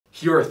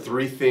Here are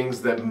 3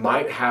 things that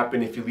might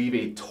happen if you leave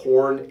a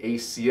torn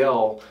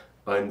ACL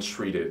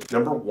untreated.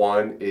 Number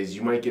 1 is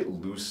you might get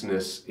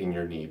looseness in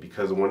your knee,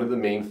 because one of the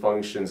main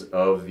functions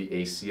of the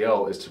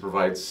ACL is to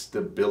provide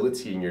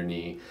stability in your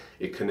knee.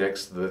 It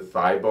connects the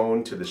thigh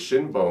bone to the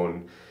shin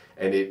bone,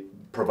 and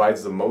it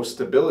provides the most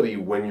stability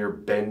when you're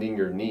bending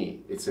your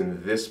knee. It's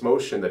in this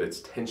motion that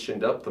it's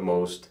tensioned up the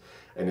most,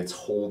 and it's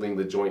holding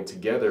the joint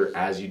together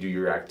as you do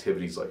your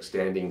activities like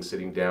standing,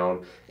 sitting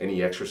down,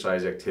 any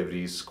exercise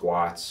activities,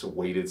 squats,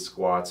 weighted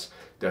squats,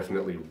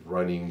 definitely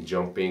running,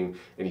 jumping,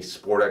 any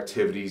sport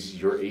activities.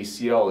 Your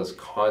ACL is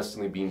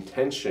constantly being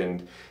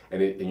tensioned,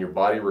 and your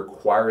body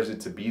requires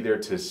it to be there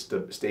to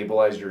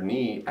stabilize your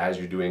knee as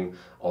you're doing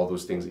all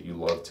those things that you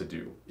love to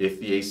do. If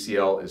the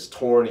ACL is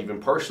torn, even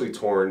partially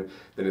torn,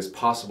 then it's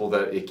possible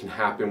that it can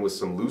happen with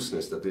some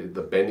looseness, that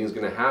the bending is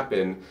going to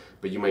happen,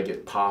 but you might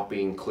get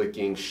popping,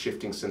 clicking,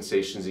 shifting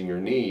sensations in your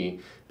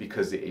knee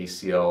because the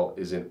ACL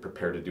isn't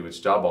prepared to do its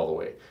job all the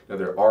way. Now,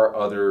 there are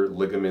other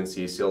ligaments.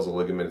 The ACL is a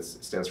ligament.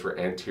 It stands for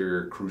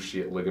anterior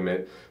cruciate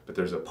ligament, but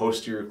there's a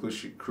posterior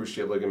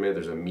cruciate ligament,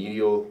 there's a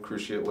medial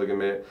cruciate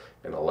ligament,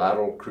 and a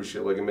lateral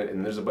cruciate ligament,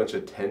 and there's a bunch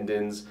of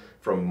tendons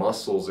from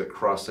muscles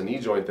across the knee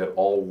joint that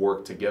all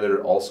work together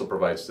to also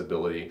provide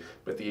stability.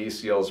 But the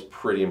ACL is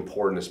pretty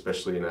important,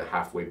 especially in a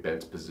halfway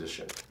bent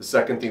position. The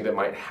second thing that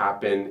might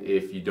happen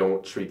if you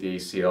don't treat the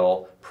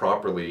ACL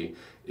properly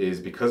is,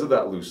 because of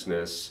that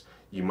looseness,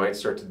 you might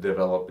start to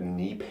develop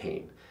knee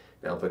pain.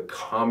 Now, the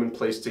common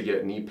place to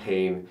get knee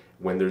pain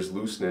when there's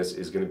looseness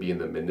is going to be in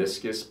the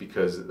meniscus,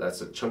 because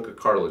that's a chunk of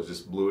cartilage, this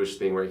bluish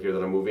thing right here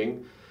that I'm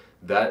moving.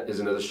 That is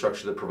another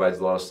structure that provides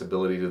a lot of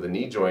stability to the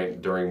knee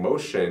joint during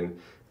motion.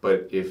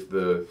 But if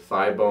the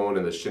thigh bone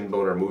and the shin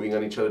bone are moving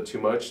on each other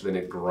too much, then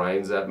it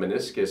grinds that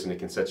meniscus, and it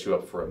can set you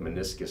up for a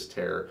meniscus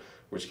tear,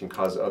 which can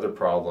cause other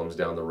problems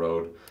down the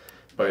road.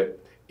 But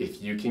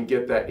if you can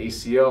get that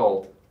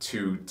ACL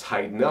to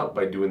tighten up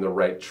by doing the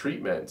right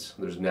treatment,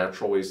 there's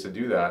natural ways to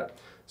do that.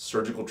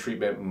 Surgical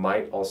treatment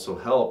might also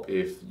help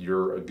if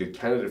you're a good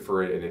candidate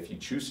for it and if you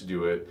choose to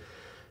do it.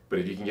 But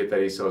if you can get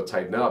that ACL to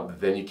tighten up,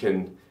 then you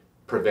can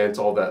prevent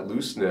all that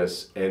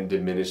looseness and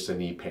diminish the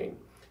knee pain.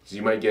 So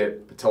you might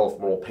get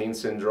patellofemoral pain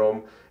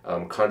syndrome.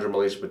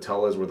 Chondromalacia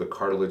patella is where the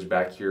cartilage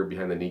back here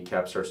behind the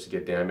kneecap starts to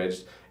get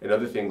damaged, and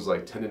other things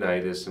like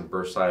tendonitis and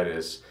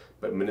bursitis.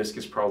 But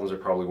meniscus problems are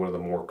probably one of the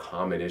more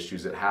common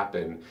issues that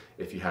happen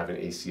if you have an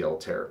ACL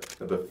tear.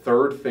 Now, the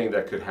third thing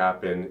that could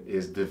happen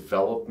is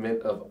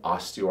development of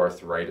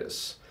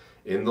osteoarthritis.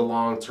 In the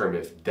long term,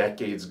 if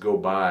decades go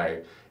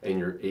by and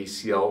your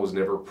ACL was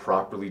never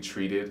properly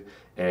treated,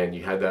 and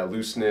you had that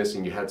looseness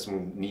and you had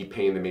some knee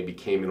pain that maybe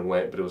came and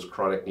went, but it was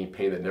chronic knee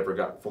pain that never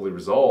got fully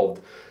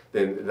resolved,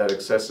 then that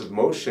excessive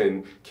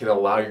motion can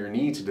allow your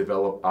knee to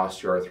develop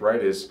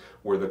osteoarthritis,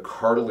 where the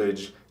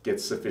cartilage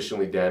gets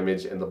sufficiently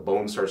damaged and the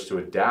bone starts to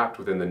adapt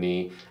within the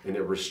knee, and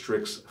it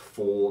restricts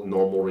full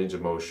normal range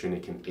of motion.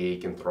 It can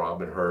ache and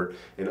throb and hurt,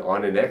 and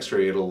on an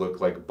x-ray it'll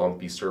look like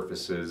bumpy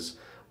surfaces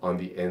on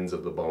the ends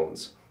of the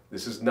bones.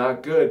 This is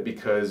not good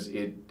because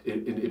it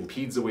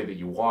impedes the way that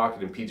you walk,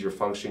 it impedes your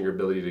function, your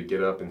ability to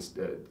get up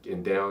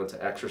and down,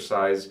 to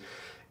exercise,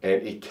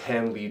 and it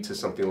can lead to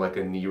something like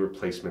a knee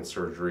replacement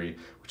surgery,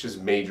 which is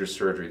major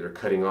surgery. They're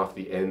cutting off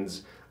the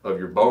ends of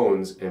your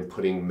bones and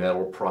putting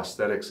metal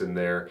prosthetics in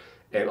there.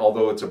 And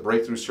although it's a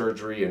breakthrough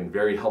surgery and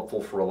very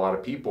helpful for a lot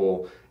of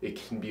people,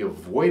 it can be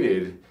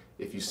avoided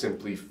if you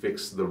simply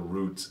fix the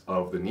roots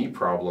of the knee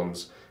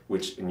problems,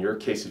 which in your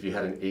case, if you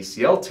had an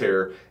ACL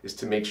tear, is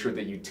to make sure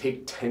that you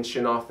take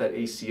tension off that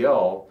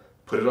ACL,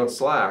 put it on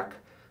slack.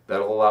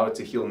 That'll allow it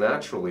to heal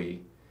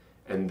naturally,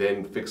 and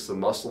then fix the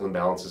muscle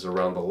imbalances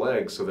around the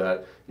leg so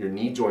that your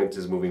knee joint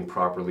is moving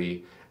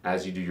properly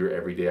as you do your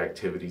everyday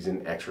activities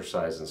and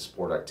exercise and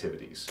sport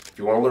activities. If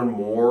you want to learn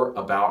more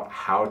about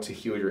how to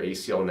heal your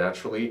ACL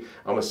naturally,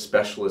 I'm a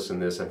specialist in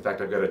this. In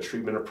fact, I've got a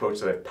treatment approach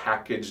that I've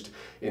packaged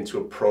into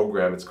a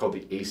program. It's called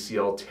the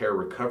ACL Tear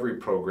Recovery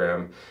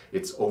Program.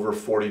 It's over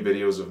 40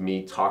 videos of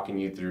me talking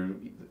you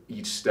through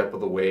each step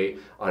of the way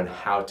on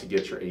how to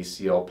get your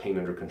ACL pain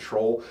under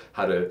control,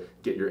 how to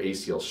get your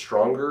ACL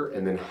stronger,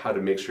 and then how to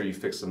make sure you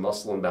fix the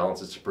muscle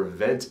imbalances to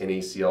prevent an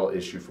ACL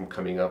issue from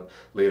coming up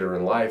later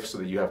in life, so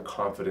that you have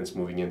confidence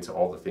moving into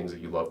all the things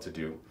that you love to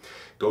do.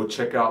 Go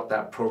check out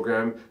that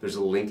program. There's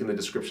a link in the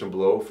description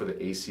below for the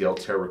ACL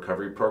Tear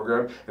Recovery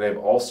Program. And I've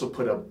also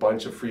put a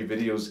bunch of free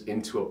videos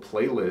into a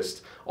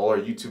playlist, all our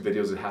YouTube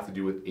videos that have to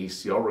do with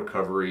ACL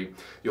recovery.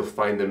 You'll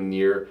find them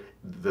near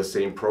the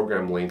same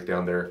program link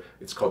down there.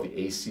 It's called the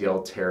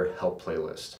ACL Tear Help Playlist.